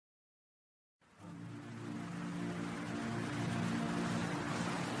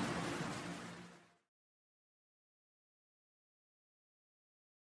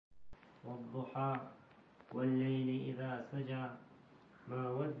والضحى والليل إذا سجى ما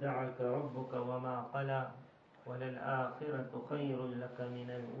ودعك ربك وما قلى وللآخرة خير لك من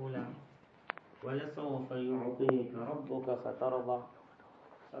الأولى ولسوف يعطيك ربك فترضى.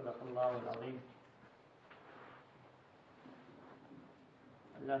 صدق الله العظيم.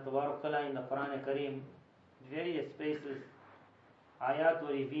 Allah Ta'ala in the Quran Kareem, various places, ayat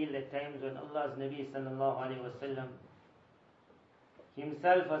were revealed at times when Allah's Nabi Sallallahu Alaihi Wasallam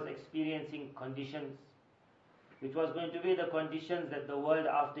himself was experiencing conditions which was going to be the conditions that the world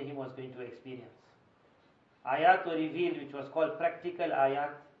after him was going to experience. Ayat were revealed which was called practical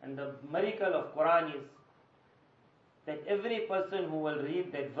ayat, and the miracle of Quran is that every person who will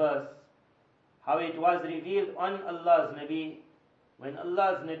read that verse, how it was revealed on Allah's Nabi, when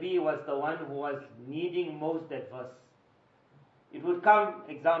Allah's Nabi was the one who was needing most that verse. It would come,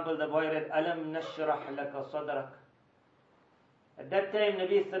 example, the boy read, Alam nashrah laka sadrak. At that time,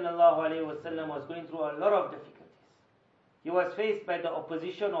 Nabi Sallallahu Alaihi Wasallam was going through a lot of difficulties. He was faced by the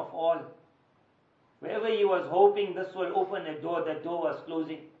opposition of all. Wherever he was hoping this will open a door, that door was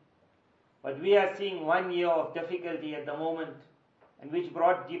closing. But we are seeing 1 year of difficulty at the moment, and which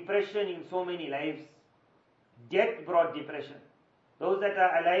brought depression in so many lives. Death brought depression. Those that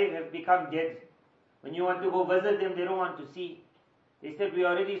are alive have become dead. When you want to go visit them, they don't want to see. They said, we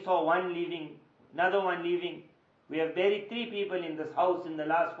already saw one leaving, another one leaving. We have buried 3 people in this house in the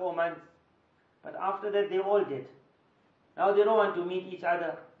last 4 months. But after that, they're all dead. Now they don't want to meet each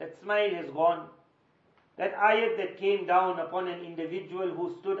other. That smile has gone. That ayat that came down upon an individual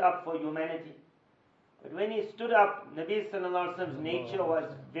who stood up for humanity. But when he stood up, Nabi Sallallahu Alaihi Wasallam's nature was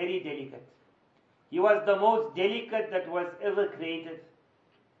very delicate. He was the most delicate that was ever created,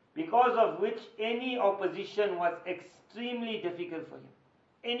 because of which any opposition was extremely difficult for him.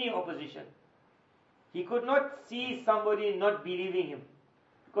 Any opposition. He could not see somebody not believing him,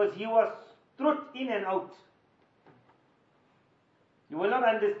 because he was truth in and out. You will not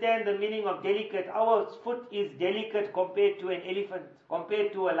understand the meaning of delicate. Our foot is delicate compared to an elephant,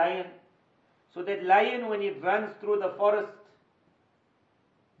 compared to a lion. So that lion, when it runs through the forest,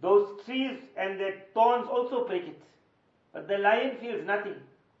 those trees and the thorns also prick it. But the lion feels nothing.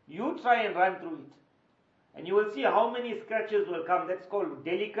 You try and run through it, and you will see how many scratches will come. That's called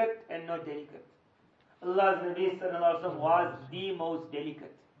delicate and not delicate. Allah's Nabi Sallallahu Alaihi Wasallam was the most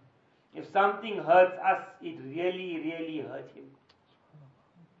delicate. If something hurts us, it really, really hurt him.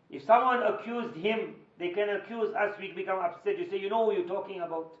 If someone accused him, they can accuse us, we become upset. You say, you know who you're talking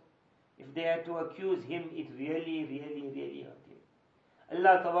about. If they had to accuse him, it really, really, really hurt him.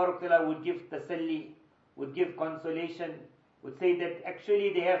 Allah Ta'ala would give tasalli, would give consolation, would say that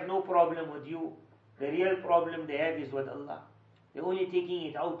actually they have no problem with you. The real problem they have is with Allah. They're only taking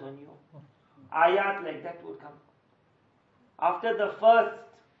it out on you. Ayat like that would come. After the first,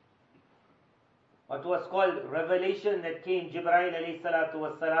 what was called revelation that came, Jibreel alayhi salatu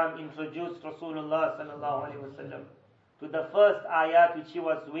wasalam introduced Rasulullah sallallahu alayhi wasallam to the first ayat which he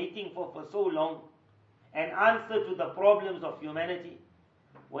was waiting for so long, an answer to the problems of humanity.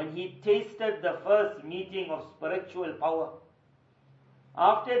 When he tasted the first meeting of spiritual power,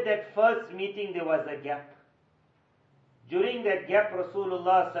 after that first meeting there was a gap. During that gap,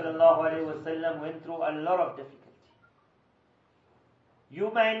 Rasulullah sallallahu alaihi wasallam went through a lot of difficulty.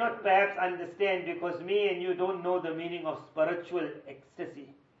 You might not perhaps understand, because me and you don't know the meaning of spiritual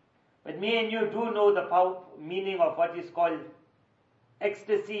ecstasy. But me and you do know the meaning of what is called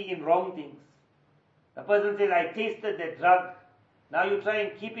ecstasy in wrong things. The person says, I tasted that drug. Now you try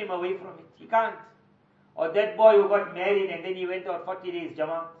and keep him away from it. He can't. Or that boy who got married and then he went out 40 days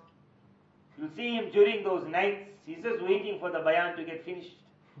Jamaat. You see him during those nights, he's just waiting for the bayaan to get finished.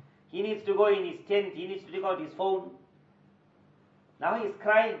 He needs to go in his tent, he needs to take out his phone. Now he's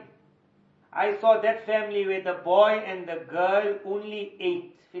crying. I saw that family where the boy and the girl only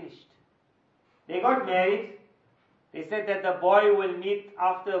ate, finished. They got married. They said that the boy will meet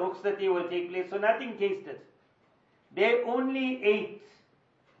after rukhsati will take place, so nothing tasted. They only ate.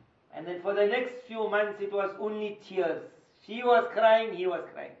 And then for the next few months it was only tears. She was crying, he was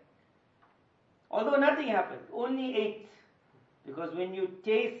crying. Although nothing happened, only ate. Because when you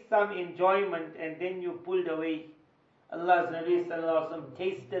taste some enjoyment and then you pulled away, Allah's Nabi Sallallahu Alaihi Wasallam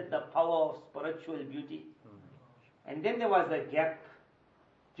tasted the power of spiritual beauty. And then there was a gap.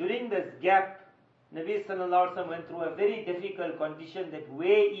 During this gap, Nabi Sallallahu Alaihi Wasallam went through a very difficult condition, that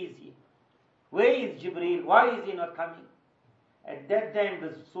where is he? Where is Jibreel? Why is he not coming? At that time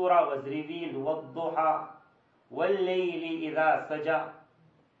the surah was revealed, وَالضُّحَى وَاللَّيْلِ إِذَا سَجَى.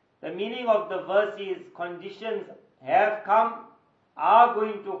 The meaning of the verse is, conditions have come, are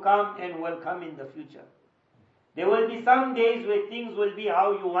going to come, and will come in the future. There will be some days where things will be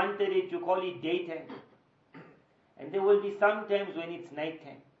how you wanted it, you call it daytime. And there will be some times when it's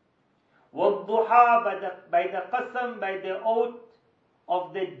nighttime. وَالضُّحَى by the qasam, by the oath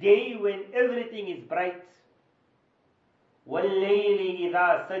of the day when everything is bright. وَاللَّيْلِ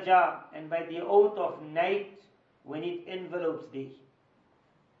إِذَا سَجَى and by the oath of night when it envelopes day.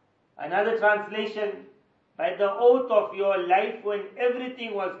 Another translation, by the oath of your life when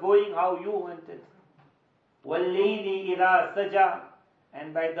everything was going how you wanted. وَاللَّيْلِ إِذَا سَجَى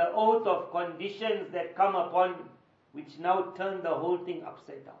and by the oath of conditions that come upon which now turn the whole thing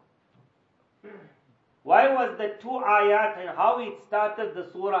upside down. Why was the two ayat and how it started the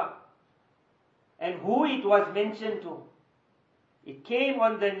surah and who it was mentioned to? It came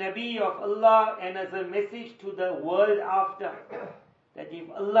on the Nabi of Allah and as a message to the world after, that if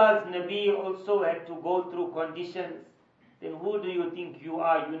Allah's Nabi also had to go through conditions, then who do you think you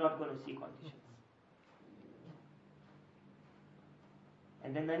are? You're not going to see conditions.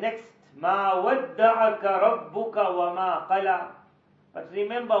 And then the next, مَا وَدَّعَكَ رَبُّكَ وَمَا قَلَى. But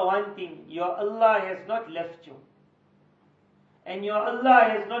remember one thing, your Allah has not left you. And your Allah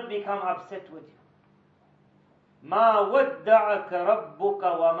has not become upset with you. مَا وَدَّعَكَ رَبُّكَ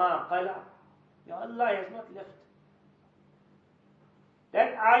وَمَا قَلَى. Your Allah has not left.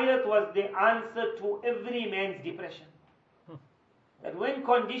 That ayat was the answer to every man's depression. That when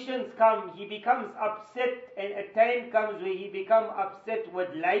conditions come, he becomes upset, and a time comes where he becomes upset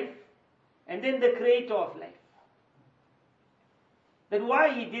with life and then the creator of life. That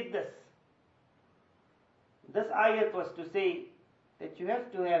why he did this. This ayat was to say that you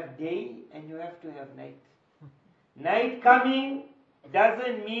have to have day and you have to have night. Night coming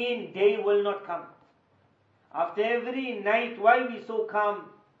doesn't mean day will not come. After every night, why we so calm?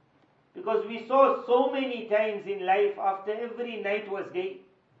 Because we saw so many times in life after every night was day.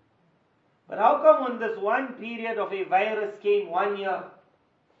 But how come on this one period of a virus came 1 year,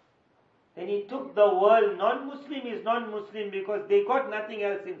 then he took the world, non-Muslim is non-Muslim because they got nothing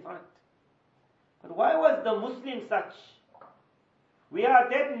else in front. But why was the Muslim such? We are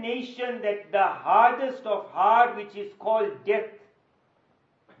that nation that the hardest of hard, which is called death.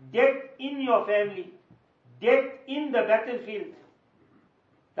 Death in your family. Death in the battlefield.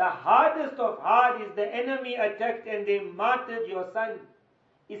 The hardest of hard is the enemy attacked and they martyred your son.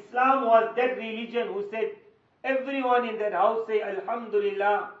 Islam was that religion who said, everyone in that house say,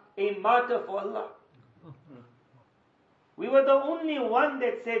 Alhamdulillah, a martyr for Allah. We were the only one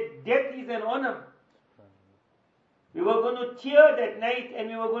that said death is an honor. We were going to tear that night and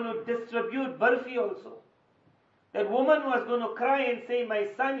we were going to distribute barfi also. That woman was going to cry and say, my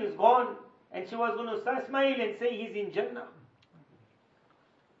son is gone. And she was going to smile and say, he's in Jannah.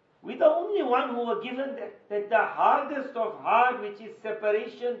 We're the only one who were given that the hardest of hard, which is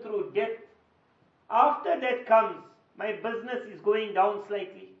separation through death. After that comes, my business is going down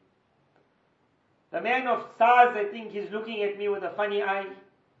slightly. The man of SARS, I think he's looking at me with a funny eye.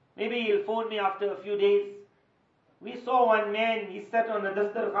 Maybe he'll phone me after a few days. We saw one man, he sat on the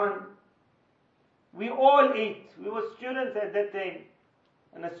dastarkhan. We all ate. We were students at that time.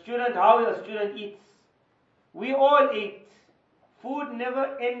 And a student, how a student eats. We all ate. Food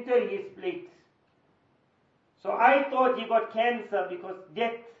never entered his plate. So I thought he got cancer because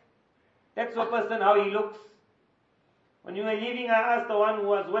death. That's the person how he looks. When we were leaving, I asked the one who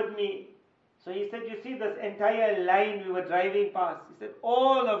was with me. So he said, you see this entire line we were driving past. He said,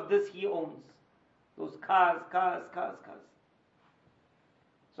 all of this he owns. Those cars.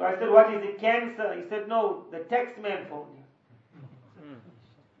 So I said, what is it, cancer? He said, no, the tax man phoned him.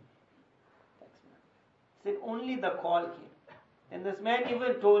 He said, only the call came. And this man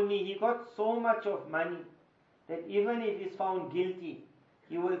even told me he got so much of money that even if he's found guilty,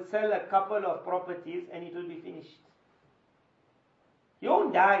 he will sell a couple of properties and it will be finished. You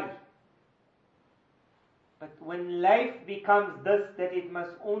won't die. But when life becomes this, that it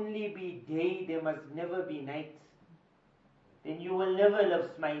must only be day, there must never be night, then you will never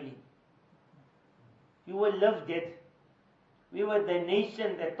live smiling. You will live dead. We were the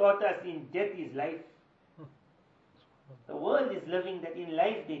nation that taught us in death is life. The world is living that in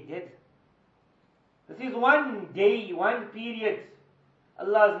life they dead. This is one day, one period.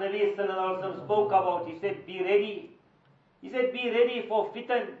 Allah's Nabi sallallahu alaihi wasallam spoke about. He said, be ready. He said, be ready for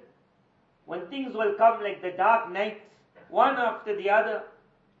fitan. When things will come like the dark night, one after the other.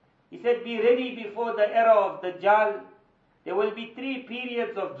 He said, be ready before the era of Dajjal. There will be 3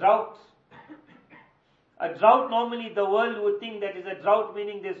 periods of drought. A drought, normally the world would think that is a drought,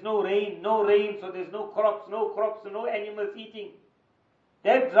 meaning there's no rain, so there's no crops, so no animals eating.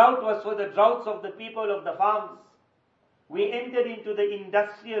 That drought was for the droughts of the people of the farms. We entered into the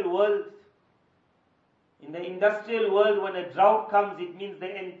industrial world. In the industrial world, when a drought comes, it means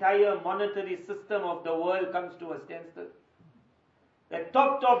the entire monetary system of the world comes to a standstill. The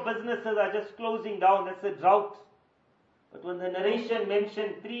top businesses are just closing down. That's a drought. But when the narration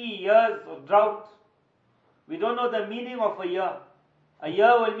mentioned 3 years of drought, we don't know the meaning of a year. A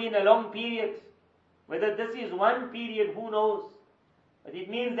year will mean a long period. Whether this is one period, who knows? But it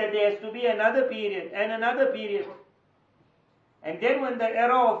means that there has to be another period and another period. And then when the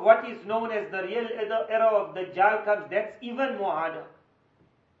era of what is known as the real era of Dajjal comes, that's even more harder.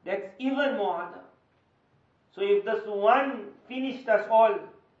 That's even more harder. So if this one finished us all,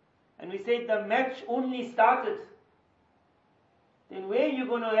 and we say the match only started, then where are you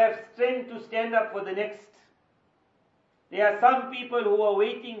going to have strength to stand up for the next? There are some people who are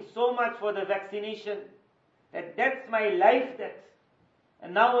waiting so much for the vaccination that that's my life, that.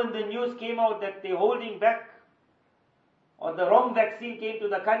 And now when the news came out that they're holding back, or the wrong vaccine came to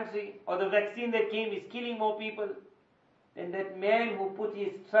the country, or the vaccine that came is killing more people, then that man who put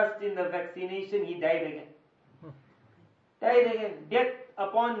his trust in the vaccination, he died again. Died again. Death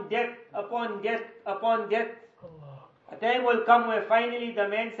upon death upon death upon death. A time will come where finally the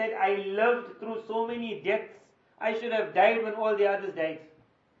man said, I lived through so many deaths, I should have died when all the others died.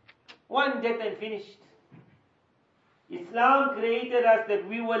 One death and finished. Islam created us that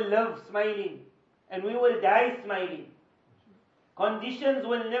we will live smiling and we will die smiling. Conditions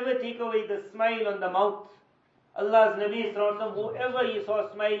will never take away the smile on the mouth. Allah's Nabi Sallallahu, whoever he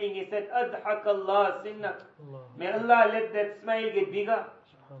saw smiling, he said, Adhak Allah sinnak. May Allah let that smile get bigger.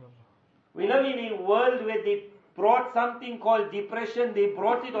 We live in a world where they brought something called depression, they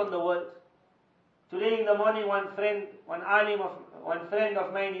brought it on the world. Today in the morning, one friend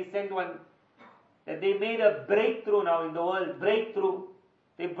of mine, he sent one, that they made a breakthrough now in the world, breakthrough.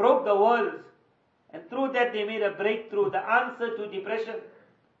 They broke the world. And through that they made a breakthrough, the answer to depression.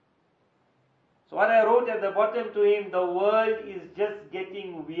 So what I wrote at the bottom to him, the world is just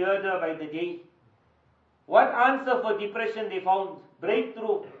getting weirder by the day. What answer for depression they found?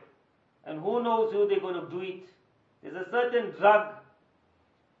 Breakthrough. And who knows who they're going to do it. There's a certain drug.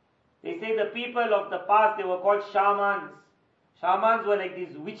 They say the people of the past, they were called shamans. Shamans were like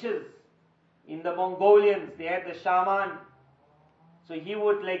these witches. In the Mongolians, they had the shaman. So he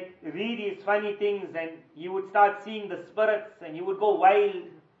would like read his funny things and he would start seeing the spirits and he would go wild.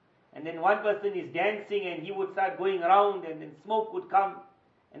 And then one person is dancing and he would start going around and then smoke would come.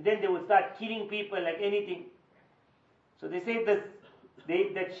 And then they would start killing people like anything. So they say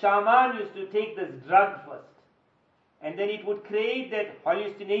that shaman used to take this drug first. And then it would create that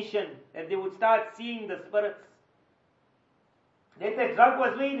hallucination that they would start seeing the spirits. That drug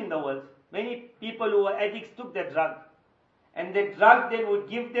was made in the world. Many people who were addicts took that drug. And the drug then would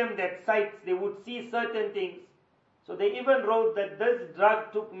give them that sight. They would see certain things. So they even wrote that this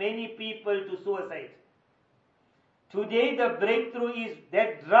drug took many people to suicide. Today the breakthrough is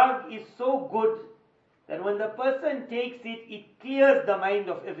that drug is so good that when the person takes it, it clears the mind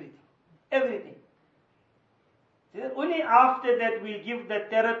of everything. Everything. So only after that we'll give the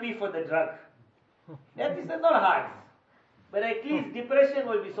therapy for the drug. That is not hard. But at least depression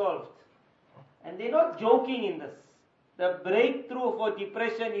will be solved. And they're not joking in this. The breakthrough for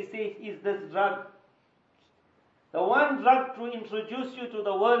depression, he says, is this drug. The one drug to introduce you to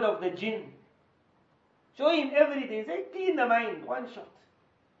the world of the jinn. Show him everything. Say, clean the mind, one shot.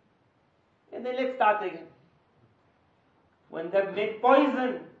 And then let's start again. When the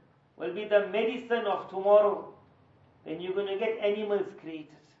poison will be the medicine of tomorrow, then you're going to get animals created.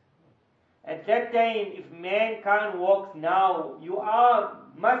 At that time, if mankind walks now, you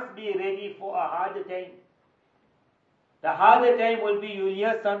must be ready for a harder time. The harder time will be you'll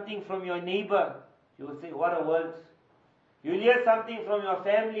hear something from your neighbor. You will say, what a world. You'll hear something from your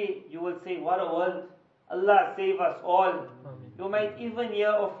family. You will say, what a world. Allah save us all. Amen. You might even hear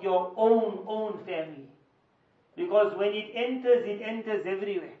of your own family. Because when it enters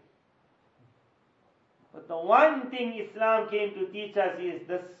everywhere. But the one thing Islam came to teach us is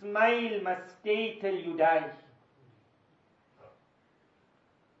the smile must stay till you die.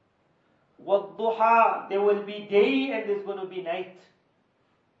 وَالضُّحَى, there will be day and there's going to be night.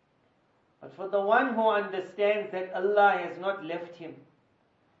 But for the one who understands that Allah has not left him,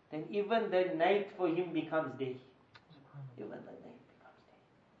 then even the night for him becomes day. Even the night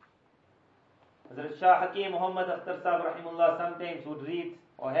becomes day. Hazrat Shah Hakim Muhammad Akhtar Sahib Rahimullah sometimes would read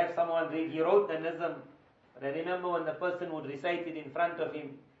or have someone read. He wrote the Nizam. But I remember when the person would recite it in front of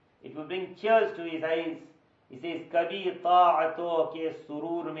him, it would bring tears to his eyes. He says, Kabhi ta'ato ke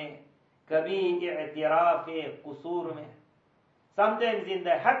surur mein, kabhi i'tiraf qusur mein. Sometimes in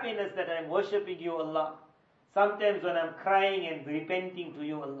the happiness that I'm worshipping you, Allah. Sometimes when I'm crying and repenting to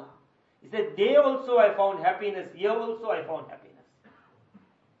you, Allah. He said, there also I found happiness, here also I found happiness.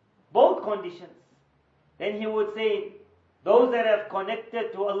 Both conditions. Then he would say, those that have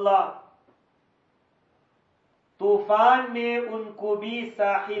connected to Allah, Tufan mein unko bhi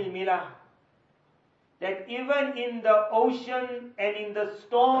sahil mila, that even in the ocean and in the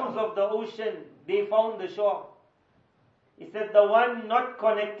storms of the ocean, they found the shore. He said, the one not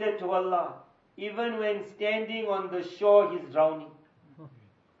connected to Allah, even when standing on the shore, he's drowning.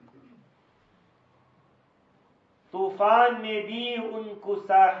 Tufan mein bhi unko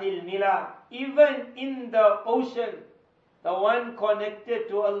sahil mila, even in the ocean, the one connected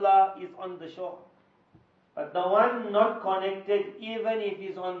to Allah is on the shore. But the one not connected, even if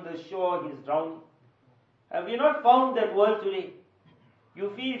he's on the shore, he's drowning. Have you not found that world today?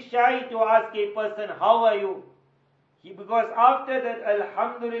 You feel shy to ask a person, how are you? Because after that,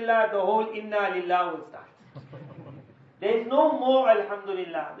 alhamdulillah, the whole inna lillah will start. There is no more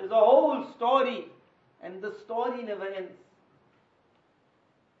alhamdulillah. There's a whole story, and the story never ends.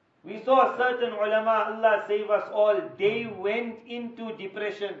 We saw certain ulama, Allah save us all, they went into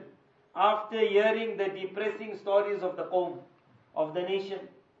depression after hearing the depressing stories of the qawm, of the nation.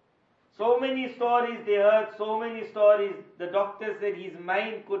 So many stories they heard, so many stories. The doctor said his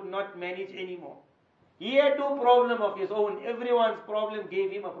mind could not manage anymore. He had no problem of his own. Everyone's problem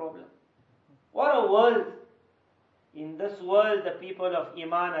gave him a problem. What a world. In this world, the people of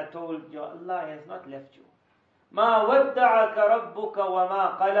Iman are told, your Allah has not left you. ما ودعك ربك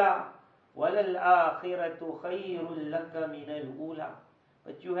وما قلى وللآخرة خير لك من الأولى.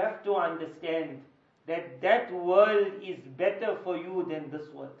 But you have to understand that that world is better for you than this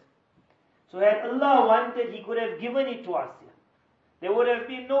world. So had Allah wanted, He could have given it to us. There would have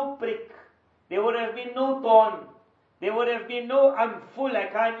been no prick. There would have been no thorn. There would have been no, I'm full, I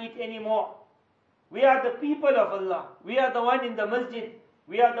can't eat anymore. We are the people of Allah. We are the one in the masjid.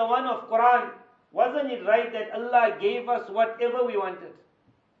 We are the one of Quran. Wasn't it right that Allah gave us whatever we wanted?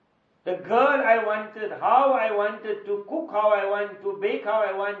 The girl I wanted, how I wanted, to cook how I want, to bake how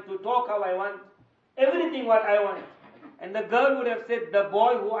I want, to talk how I want. Everything what I want. And the girl would have said, the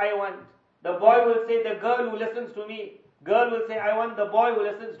boy who I want. The boy will say, the girl who listens to me. Girl will say, I want the boy who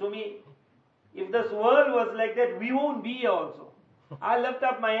listens to me. If this world was like that, we won't be here also. I lift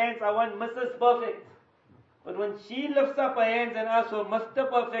up my hands, I want Mrs. Perfect. But when she lifts up her hands and asks for Mr.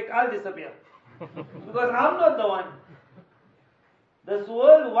 Perfect, I'll disappear. Because I'm not the one. This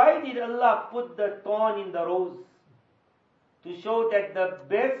world, why did Allah put the thorn in the rose? To show that the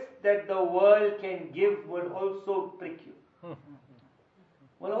best that the world can give will also prick you.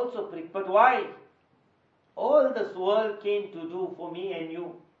 Will also prick. But why? All this world came to do for me and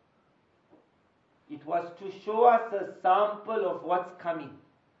you, it was to show us a sample of what's coming.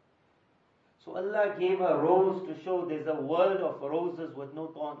 So Allah gave a rose to show there's a world of roses with no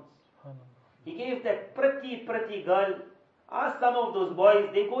thorns. He gave that pretty girl. Ask some of those boys,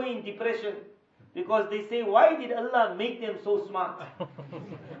 they go in depression because they say, why did Allah make them so smart?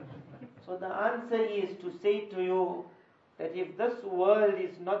 So the answer is to say to you that if this world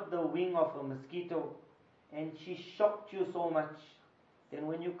is not the wing of a mosquito and she shocked you so much, then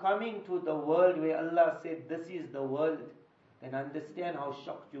when you come into the world where Allah said this is the world, then understand how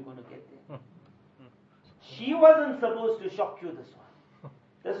shocked you're going to get there. She wasn't supposed to shock you this one.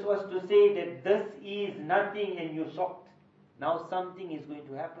 This was to say that this is nothing and you're shocked. Now something is going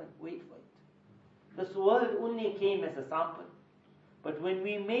to happen. Wait for it. This world only came as a sample. But when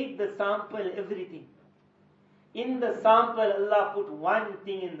we made the sample everything, in the sample Allah put one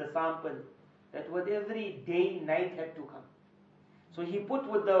thing in the sample, that with every day night had to come. So He put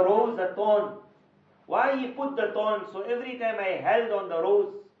with the rose a thorn. Why He put the thorn? So every time I held on the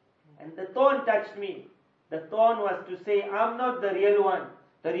rose and the thorn touched me, the thorn was to say, I'm not the real one.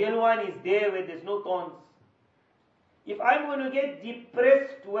 The real one is there where there's no thorns. If I'm going to get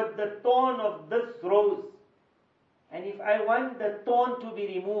depressed with the thorn of this rose, and if I want the thorn to be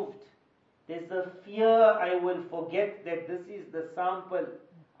removed, there's a fear I will forget that this is the sample.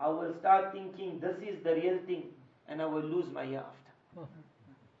 I will start thinking this is the real thing, and I will lose my hereafter.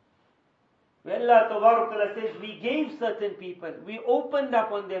 When Allah Ta'ala says, we gave certain people, we opened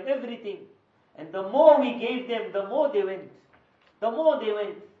up on them everything, and the more we gave them, the more they went. The more they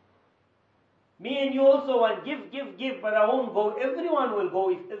went. Me and you also want, give, but I won't go. Everyone will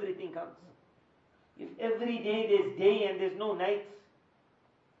go if everything comes. If every day there's day and there's no night,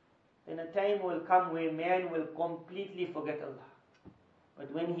 then a time will come where man will completely forget Allah.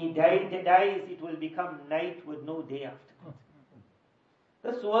 But when he dies, it will become night with no day after it.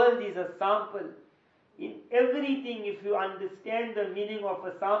 This world is a sample. In everything, if you understand the meaning of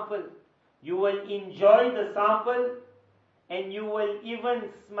a sample, you will enjoy the sample and you will even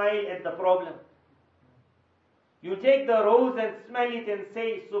smile at the problem. You take the rose and smell it and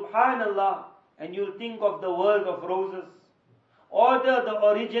say, Subhanallah, and you'll think of the world of roses. Order the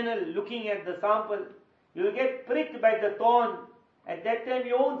original, looking at the sample. You'll get pricked by the thorn. At that time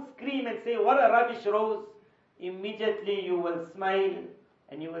you won't scream and say, what a rubbish rose. Immediately you will smile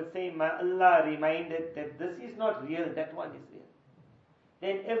and you will say, my Allah reminded that this is not real, that one is real.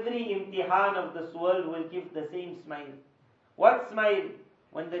 Then every imtihan of this world will give the same smile. What smile?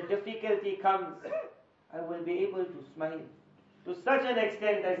 When the difficulty comes, I will be able to smile. To such an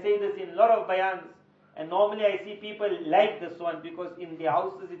extent, I say this in a lot of bayans, and normally I see people like this one because in their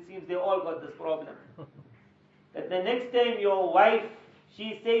houses it seems they all got this problem. That the next time your wife,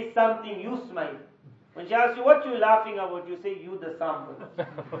 she says something, you smile. When she asks you what you laughing about, you say, you the sample. It's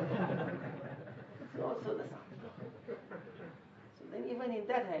also the sample. So then even in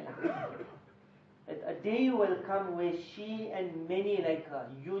that I laugh. That a day will come where she and many like her,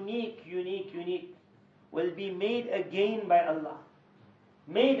 unique, will be made again by Allah.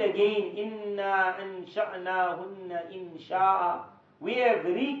 Made again. Inna ansha'nahunna insha'a. We have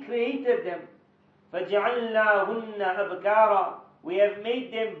recreated them. فَجَعَلْنَاهُنَّ أَبْكَارًا. We have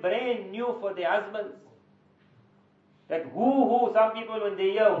made them brand new for their husbands. That who, some people when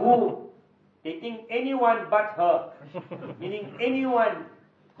they hear who, they think anyone but her. Meaning anyone,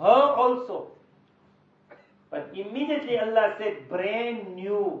 her also. But immediately Allah said brand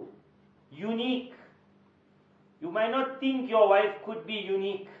new, unique. You might not think your wife could be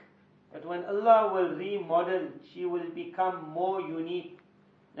unique, but when Allah will remodel, she will become more unique.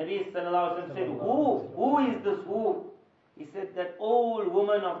 Nabi sallallahu alaihi wasallam said, who is this who? He said, that old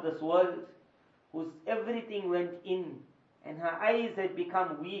woman of this world, whose everything went in, and her eyes had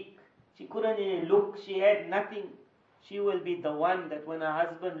become weak. She couldn't even look, she had nothing. She will be the one that when her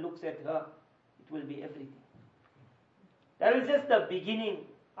husband looks at her, it will be everything. That is just the beginning.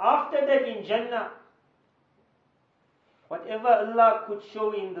 After that in Jannah, whatever Allah could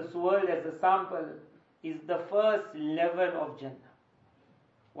show in this world as a sample is the first level of Jannah.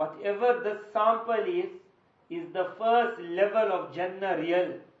 Whatever the sample is the first level of Jannah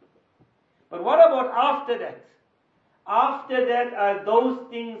real. But what about after that? After that are those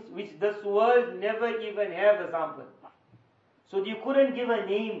things which this world never even have a sample. So you couldn't give a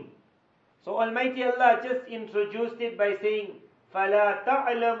name. So Almighty Allah just introduced it by saying, فَلَا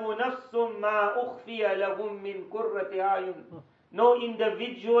تَعْلَمُ نَفْسٌ مَا أُخْفِيَ لَهُم مِّن قُرَّةِ أَعْيُنٍ. No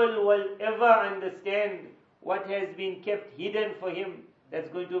individual will ever understand what has been kept hidden for him that's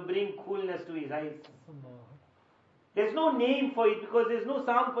going to bring coolness to his eyes. There's no name for it because there's no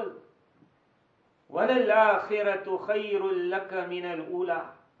sample. وَلَلْآخِرَةُ خَيْرٌ لَكَ مِنَ الْأُولَى.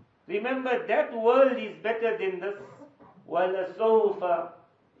 Remember, that world is better than this. وَلَسَوْفَ.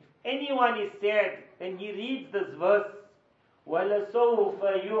 If anyone is sad, then he reads this verse. وَلَسَوْفَ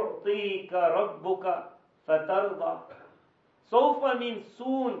يُعْطِيكَ رَبُّكَ فَتَرْضَى. Sawfa means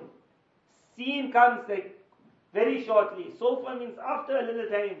soon. Seen comes like very shortly. Sawfa means after a little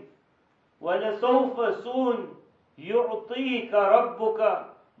time. وَلَسَوْفَ soon يُعْطِيكَ رَبُّكَ.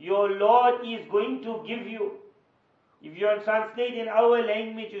 Your Lord is going to give you. If you translate in our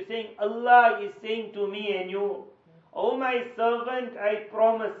language, you're saying, Allah is saying to me and you, oh my servant, I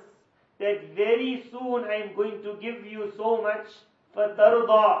promise that very soon I am going to give you so much,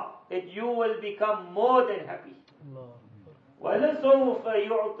 فَتَرْضَى, that you will become more than happy. وَلَسَوْفَ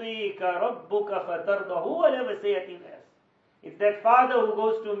يُعْطِيكَ رَبُّكَ فَتَرْضَى. Who will ever say a thing else? It's that father who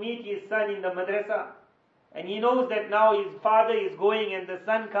goes to meet his son in the madrasa, and he knows that now his father is going and the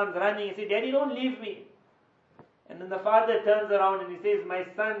son comes running and says, Daddy, don't leave me. And then the father turns around and he says, my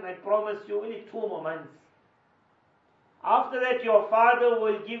son, I promise you only 2 more months. After that your father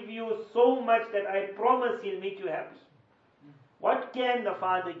will give you so much that I promise he'll make you happy. What can the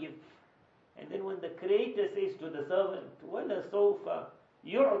father give? And then when the Creator says to the servant, وَلَسَوْفَ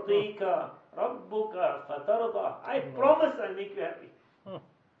يُعْطِيكَ رَبُّكَ فَتَرْضَى. I promise I'll make you happy.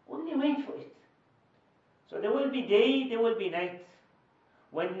 Only wait for it. So there will be day, there will be night.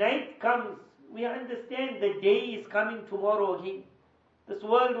 When night comes, we understand the day is coming tomorrow again. This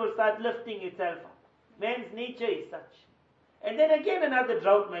world will start lifting itself up. Man's nature is such. And then again another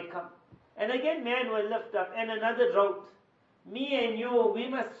drought might come. And again man will lift up and another drought. Me and you, we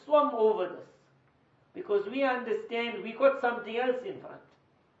must swim over this. Because we understand we got something else in front.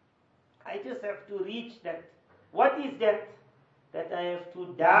 I just have to reach that. What is that? That I have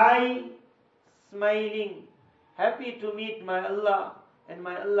to die smiling, happy to meet my Allah, and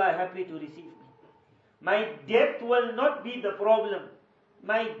my Allah happy to receive me. My death will not be the problem.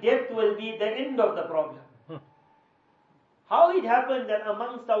 My death will be the end of the problem. How it happened that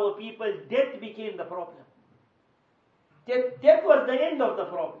amongst our people, death became the problem? Death was the end of the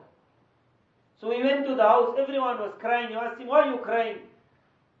problem. So we went to the house, everyone was crying. You asked him, why are you crying?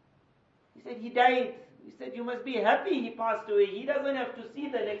 He said, he died. We said, you must be happy he passed away. He doesn't have to see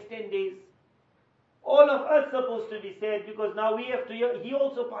the next 10 days. All of us supposed to be sad because now we have to hear, he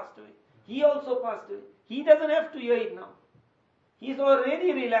also passed away. He also passed away. He doesn't have to hear it now. He's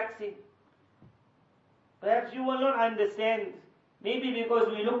already relaxing. Perhaps you will not understand. Maybe because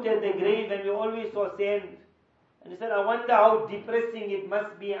we looked at the grave and we always saw sand. And he said, I wonder how depressing it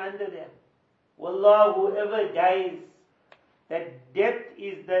must be under there. Wallah, whoever dies, that death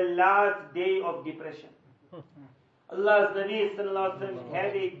is the last day of depression. Allah's Nabi sallallahu alaihi wasallam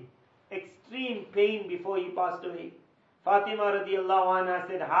had extreme pain before he passed away. Fatima radiallahu anha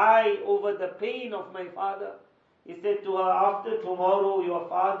said, high over the pain of my father. He said to her, after tomorrow your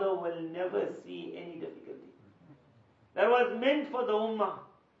father will never see any difficulty. That was meant for the ummah.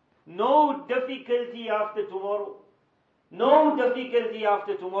 No difficulty after tomorrow. No difficulty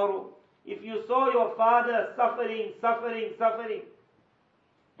after tomorrow. If you saw your father suffering,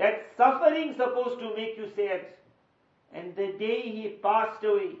 that suffering supposed to make you sad. And the day he passed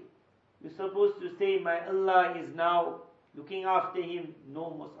away, you're supposed to say, my Allah is now looking after him, no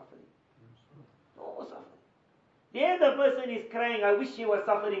more suffering. No more suffering. There the person is crying, I wish he was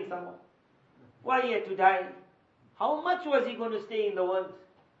suffering some more. Why he had to die? How much was he going to stay in the world?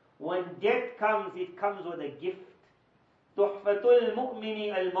 When death comes, it comes with a gift. Tuhfatul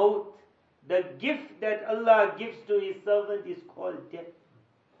mu'mini al-maut. The gift that Allah gives to His servant is called death.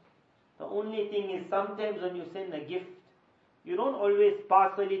 The only thing is sometimes when you send a gift, you don't always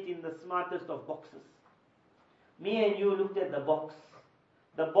parcel it in the smartest of boxes. Me and you looked at the box.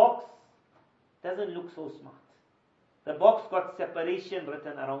 The box doesn't look so smart. The box got separation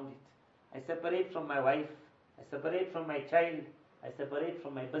written around it. I separate from my wife. I separate from my child. I separate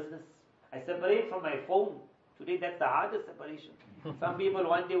from my business. I separate from my phone. Today that's the hardest separation. Some people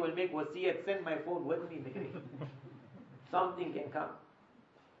one day will make wasiyat, send my phone with me in the grave. Something can come.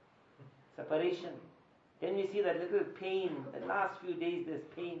 Separation. Then we see that little pain. The last few days there's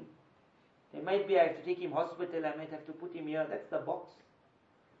pain. There might be I have to take him hospital, I might have to put him here. That's the box.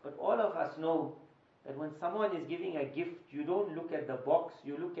 But all of us know that when someone is giving a gift, you don't look at the box,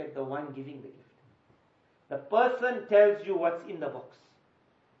 you look at the one giving the gift. The person tells you what's in the box.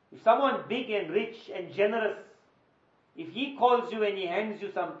 If someone big and rich and generous, if he calls you and he hands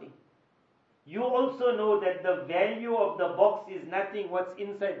you something, you also know that the value of the box is nothing what's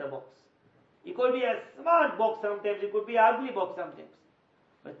inside the box. It could be a smart box sometimes, it could be an ugly box sometimes.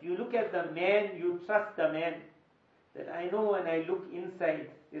 But you look at the man, you trust the man. That I know when I look inside,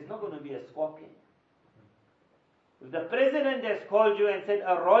 there's not going to be a scorpion. If the president has called you and said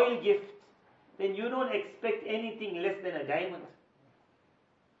a royal gift, then you don't expect anything less than a diamond.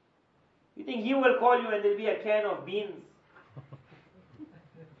 You think he will call you and there'll be a can of beans.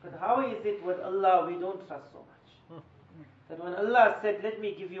 But how is it with Allah we don't trust so much? That when Allah said, let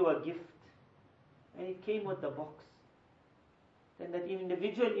me give you a gift, and it came with the box, then that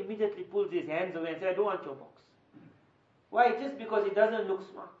individual immediately pulls his hands away and says, I don't want your box. Why? Just because it doesn't look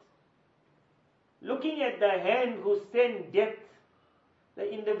smart. Looking at the hand who sent death,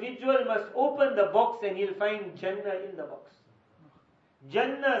 the individual must open the box and he'll find Jannah in the box.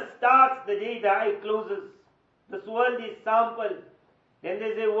 Jannah starts the day the eye closes. This world is sample. Then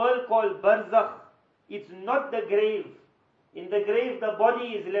there's a world called Barzakh. It's not the grave. In the grave the body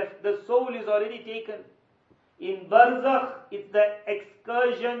is left. The soul is already taken. In Barzakh, it's the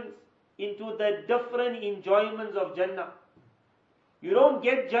excursions into the different enjoyments of Jannah. You don't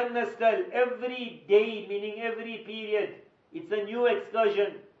get Jannah still. Every day, meaning every period, it's a new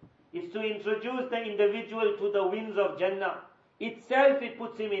excursion. It's to introduce the individual to the winds of Jannah. Itself, it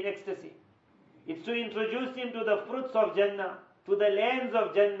puts him in ecstasy. It's to introduce him to the fruits of Jannah, to the lands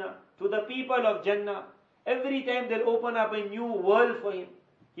of Jannah, to the people of Jannah. Every time they'll open up a new world for him.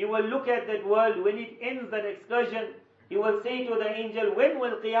 He will look at that world. When it ends that excursion, he will say to the angel, when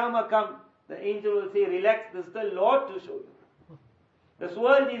will Qiyamah come? The angel will say, relax, there's still a lot to show you. This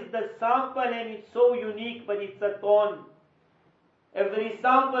world is the sample and it's so unique, but it's a thorn. Every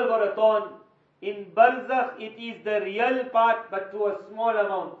sample got a thorn. In Barzakh, it is the real part, but to a small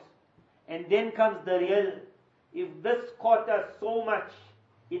amount. And then comes the real. If this caught us so much,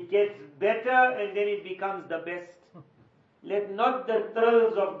 it gets better and then it becomes the best. Let not the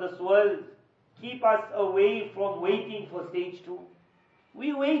thrills of this world keep us away from waiting for stage 2.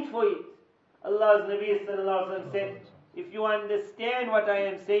 We wait for it. Allah's Nabi sallallahu alaihi wasallam said, if you understand what I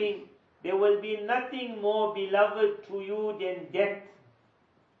am saying, there will be nothing more beloved to you than death.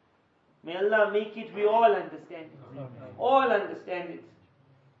 May Allah make it we all understand it. All understand it.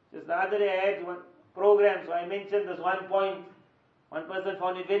 Just the other day I had programs. So I mentioned this one point. One person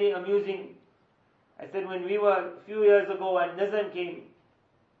found it very amusing. I said when we were a few years ago when Nazam came,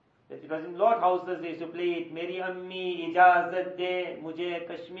 that it was in lot houses they used to play it. Meri ammi ijazat de mujhe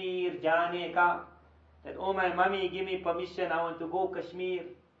Kashmir jaane ka. That, oh my mommy, give me permission, I want to go Kashmir,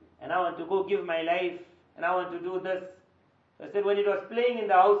 and I want to go give my life, and I want to do this. So I said when it was playing in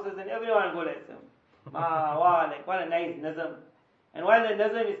the houses, and everyone go like, wow, like what a nice Nazam. And while the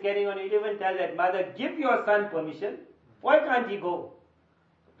Nazam is carrying on, you even tell that mother, give your son permission. Why can't he go?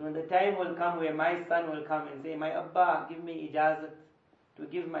 So when the time will come where my son will come and say, my Abba, give me ijazat to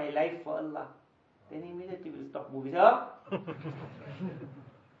give my life for Allah, then immediately will stop moving.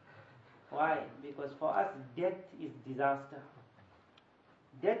 Why? Because for us, death is disaster.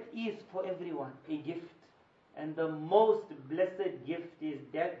 Death is for everyone a gift. And the most blessed gift is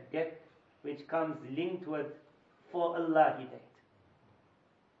that death which comes linked with for Allah He died.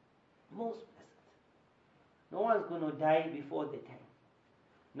 Most blessed. No one's going to die before the time.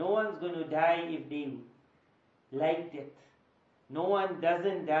 No one's going to die if they like that. No one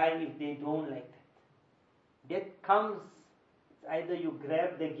doesn't die if they don't like that. Death comes, it's either you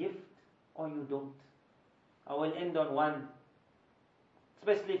grab the gift or you don't. I will end on one,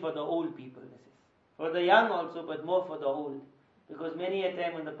 especially for the old people. This is for the young also, but more for the old. Because many a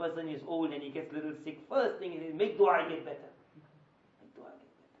time when the person is old and he gets a little sick, first thing is make dua get better. Make dua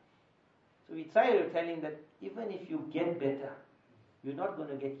get better. So we try to tell him that even if you get better, you're not going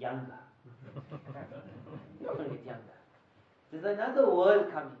to get younger. You're not going to get younger. There's another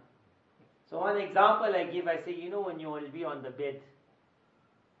world coming. So one example I give, I say, you know when you will be on the bed,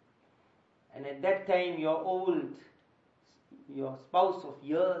 and at that time your old, your spouse of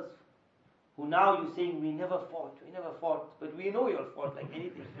years, who now you're saying, we never fought, but we know you'll fought like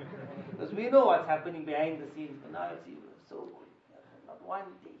anything. Because we know what's happening behind the scenes. But now you see, you're so good, not one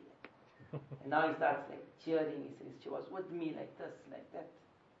day. And now he starts like cheering, he says, she was with me like this, like that.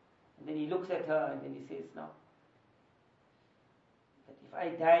 And then he looks at her and then he says, now, that if I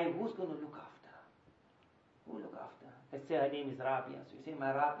die, who's going to look after her? Who will look after her? Let's say her name is Rabia. So you say, my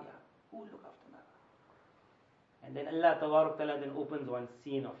Rabia, who will look after my Rabia? And then Allah Ta'ala then opens one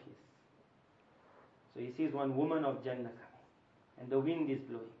scene of his. So he sees one woman of Jannah coming, and the wind is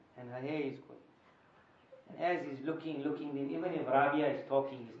blowing, and her hair is going. And as he's looking, then even if Rabia is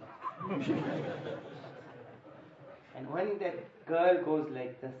talking, he's not. And when that girl goes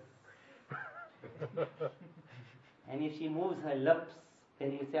like this, and if she moves her lips,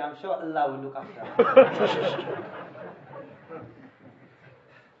 then he'll say, I'm sure Allah will look after her.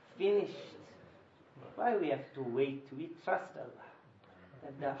 Finished. Why we have to wait? We trust Allah.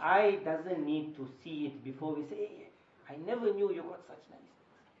 That the eye doesn't need to see it before we say, hey, I never knew you got such nice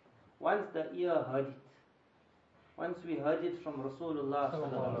things. Once the ear heard it, once we heard it from Rasulullah,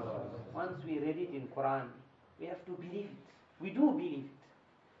 once we read it in Quran, we have to believe it. We do believe it.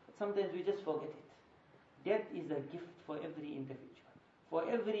 But sometimes we just forget it. Death is a gift for every individual, for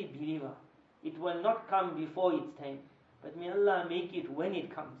every believer. It will not come before its time, but may Allah make it when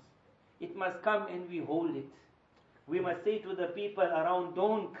it comes. It must come and we hold it. We must say to the people around,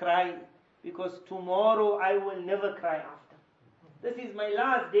 don't cry, because tomorrow I will never cry after. This is my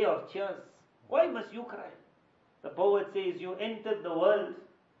last day of tears. Why must you cry? The poet says, you entered the world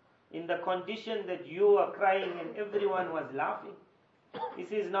in the condition that you were crying and everyone was laughing. He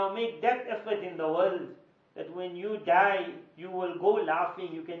says, now make that effort in the world, that when you die, you will go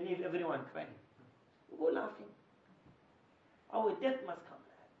laughing, you can leave everyone crying. You go laughing. Our death must come.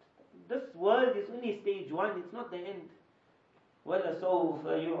 This world is only stage one, it's not the end. وَلَسَوْفَ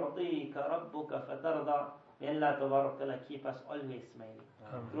يُعْطِيكَ رَبُّكَ فَتَرْضَى. May Allah Ta'ala keep us always smiling.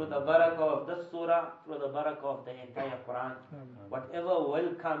 Through the barakah of this surah, through the barakah of the entire Quran. Whatever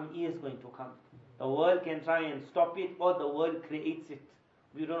will come is going to come. The world can try and stop it, or the world creates it.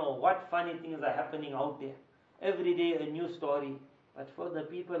 We don't know what funny things are happening out there. Every day a new story. But for the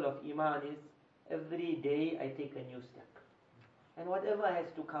people of Iman is, every day I take a new step. And whatever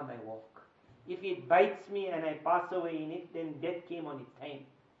has to come, I walk. If it bites me and I pass away in it, then death came on its time.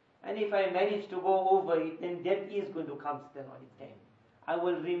 And if I manage to go over it, then death is going to come still on its time. I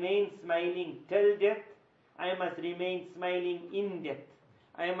will remain smiling till death. I must remain smiling in death.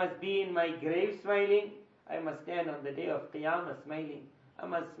 I must be in my grave smiling. I must stand on the day of Qiyamah smiling. I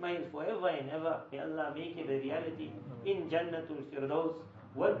must smile forever and ever. May Allah make it a reality in Jannatul Firdaus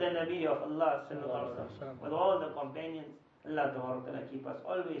with the Nabi of Allah sallallahu alaihi wasallam, with all the companions. Allah Ta'ala keep us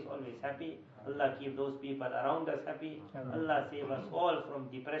always happy. Allah keep those people around us happy. Allah save us all from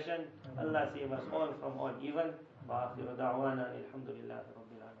depression. Allah save us all from all evil. Wa akhiru da'wana alhamdulillahi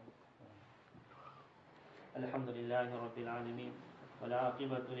rabbil alamin. Alhamdulillahi rabbil alamin.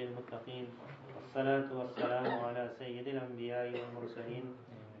 والعاقبة للمتقين والصلاة والسلام على سيد الأنبياء والمرسلين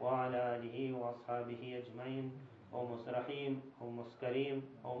وعلى آله وأصحابه أجمعين. O most Rahim, O most Kareem,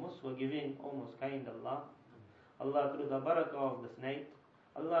 O most forgiving, O most kind Allah. Allah, through the barakah of this night,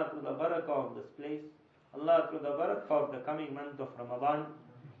 Allah, through the barakah of this place, Allah, through the barakah of the coming month of Ramadan,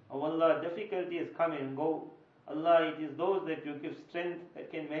 O Allah, difficulties come and go. Allah, it is those that you give strength that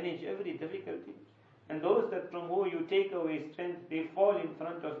can manage every difficulty. And those that from whom you take away strength, they fall in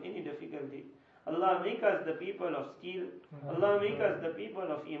front of any difficulty. Allah, make us the people of steel. Allah, make us the people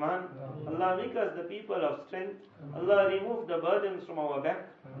of Iman. Allah, make us the people of strength. Allah, remove the burdens from our back.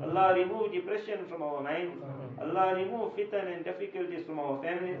 Allah, remove depression from our minds. Allah, remove fitan and difficulties from our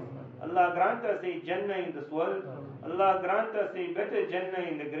families. Allah, grant us a Jannah in this world. Allah, grant us a better Jannah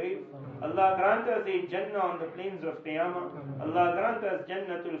in the grave. Allah, grant us a Jannah on the plains of Qiyamah. Allah, grant us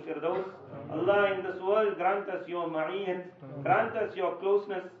Jannatul Firdaus. Allah, in this world, grant us your ma'iyyat. Grant us your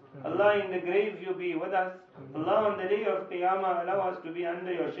closeness. Allah, in the grave you be with us. Allah, on the day of Qiyamah, allow us to be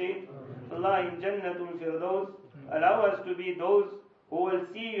under your shade. Allah, in Jannatul Firdaus, allow us to be those who will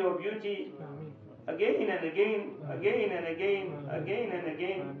see your beauty again and again, again and again, again and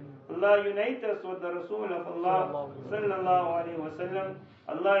again. Allah, unite us with the Rasul of Allah sallallahu alayhi wa sallam.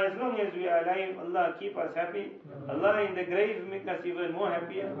 Allah, as long as we are alive, Allah, keep us happy. Allah, in the grave, make us even more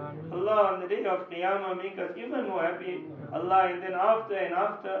happier. Allah, on the day of Qiyamah, make us even more happy. Allah, and then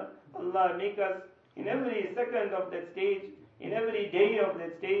after, Allah, make us in every second of that stage, in every day of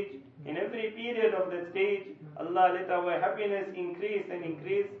that stage, in every period of that stage, Allah, let our happiness increase and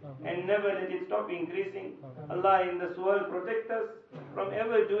increase and never let it stop increasing. Allah, in this world, protect us from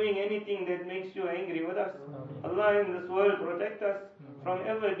ever doing anything that makes you angry with us. Allah, in this world, protect us from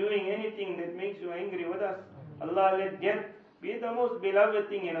ever doing anything that makes you angry with us. Allah, let death be the most beloved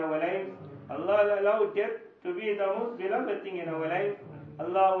thing in our lives. Allah, allow death to be the most beloved thing in our lives.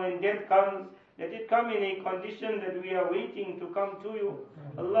 Allah, when death comes, let it come in a condition that we are waiting to come to you.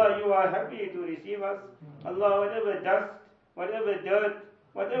 Allah, you are happy to receive us. Allah, whatever dust, whatever dirt,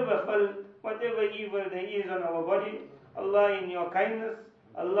 whatever filth, whatever evil there is on our body, Allah, in your kindness,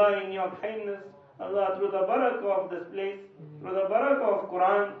 Allah, in your kindness, Allah, through the barakah of this place, through the barakah of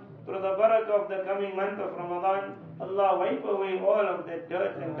Quran, through the barakah of the coming month of Ramadan, Allah, wipe away all of that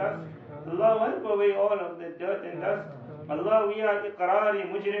dirt and dust. Allah, wipe away all of that dirt and dust. Allah, we are iqrari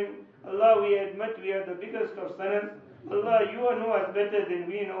mujrim. Allah, we admit we are the biggest of sinners. Allah, you know us better than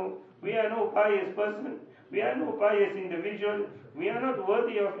we know. We are no pious person. We are no pious individual. We are not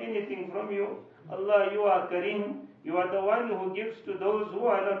worthy of anything from you. Allah, you are Kareem. You are the one who gives to those who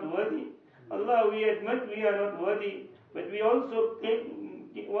are not worthy. Allah, we admit we are not worthy, but we also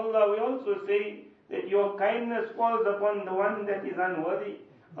Allah, we also say that your kindness falls upon the one that is unworthy.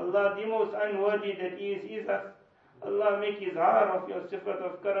 Allah, the most unworthy that is us. Allah, make izhar of your sifat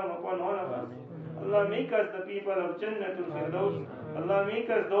of karam upon all of us. Allah, make us the people of Jannatul Firdaus. Allah, make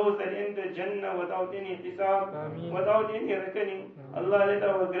us those that enter Jannah without any hisab, without any reckoning. Allah, let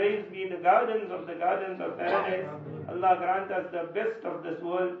our graves be the gardens of paradise. Allah, grant us the best of this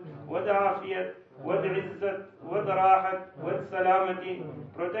world, with afiyat, with izzat, with rahat, with salamati.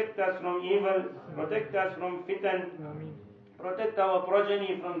 Protect us from evil, protect us from fitan, protect our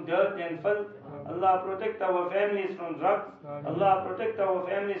progeny from dirt and filth. Allah, protect our families from drugs. Allah, protect our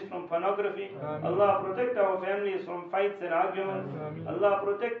families from pornography. Allah, protect our families from fights and arguments. Allah,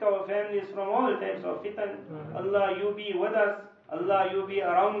 protect our families from all types of fitan. Allah, you be with us. Allah, you be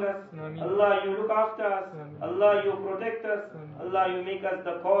around us. Allah, you look after us. Allah, you protect us. Allah, you make us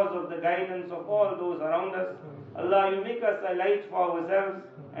the cause of the guidance of all those around us. Allah, you make us a light for ourselves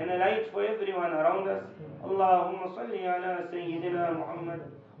and a light for everyone around us. Allahumma salli ala Sayyidina Muhammad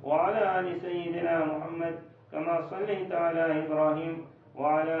wa ala ali Sayyidina Muhammad kama sallaita ala Ibrahim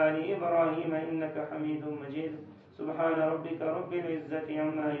wa ala ali Ibrahim innaka Hamidum Majid. Subhana rabbika rabbil izzati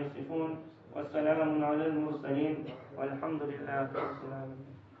amma yasifun wa salamun ala al-mursalin walhamdulillahi rabbil alamin.